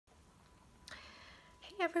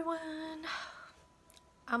everyone,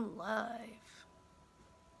 I'm live.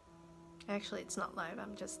 Actually, it's not live,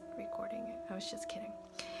 I'm just recording it. I was just kidding.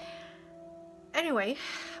 Anyway,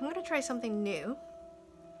 I'm gonna try something new.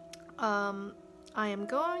 I am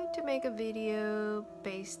going to make a video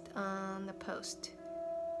based on the post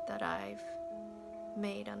that I've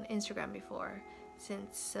made on Instagram before,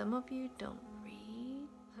 since some of you don't read.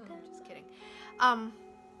 I'm just kidding.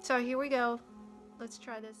 So here we go. Let's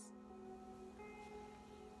try this.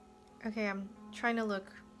 Okay, I'm trying to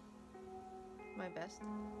look my best.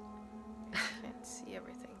 I can't see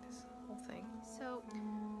everything, this whole thing. So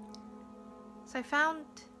I found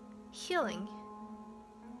healing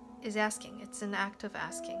is asking. It's an act of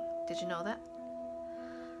asking. Did you know that?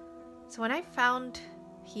 So when I found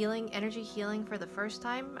healing, energy healing for the first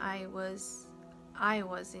time, I was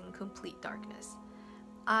in complete darkness.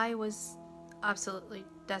 I was absolutely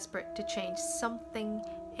desperate to change something,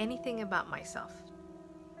 anything about myself,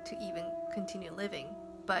 to even continue living,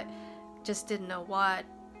 but just didn't know what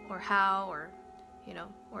or how or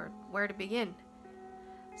or where to begin.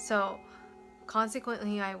 So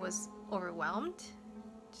consequently, I was overwhelmed,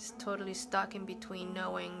 just totally stuck in between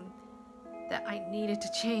knowing that I needed to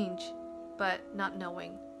change but not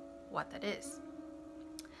knowing what that is.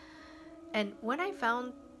 And when I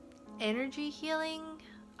found energy healing,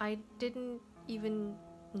 I didn't even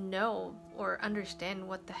know or understand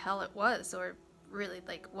what the hell it was, or really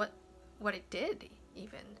like what it did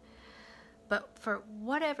even. But for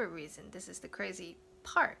whatever reason, this is the crazy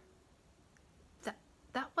part,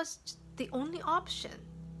 that was the only option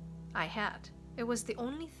I had. It was the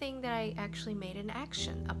only thing that I actually made an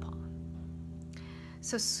action upon.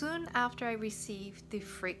 So soon after I received the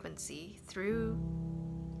frequency through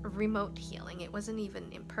remote healing, it wasn't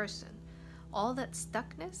even in person, all that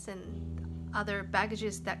stuckness and other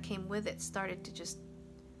baggages that came with it started to just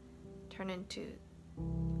turn into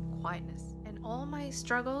quietness. And all my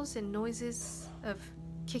struggles and noises of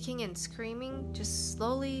kicking and screaming just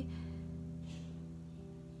slowly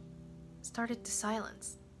started to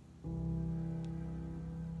silence.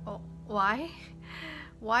 Oh, why?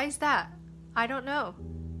 Why is that? I don't know.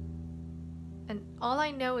 And all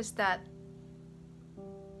I know is that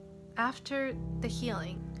after the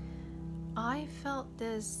healing, I felt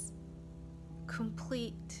this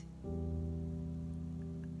complete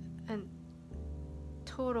and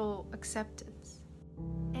total acceptance.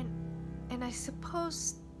 And I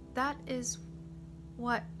suppose that is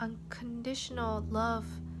what unconditional love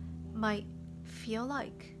might feel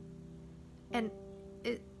like. And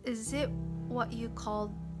is it what you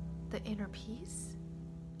call the inner peace?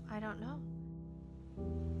 I don't know.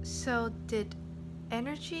 So did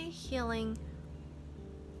energy healing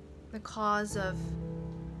the cause of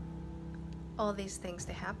all these things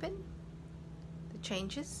to happen? The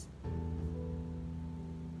changes?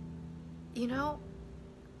 You know,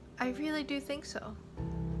 I really do think so.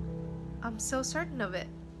 I'm so certain of it,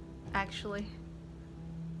 actually.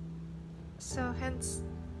 So hence,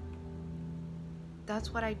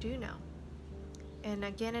 that's what I do now. And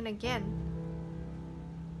again,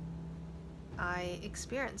 I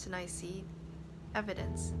experience and I see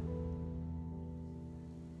evidence.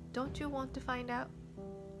 Don't you want to find out?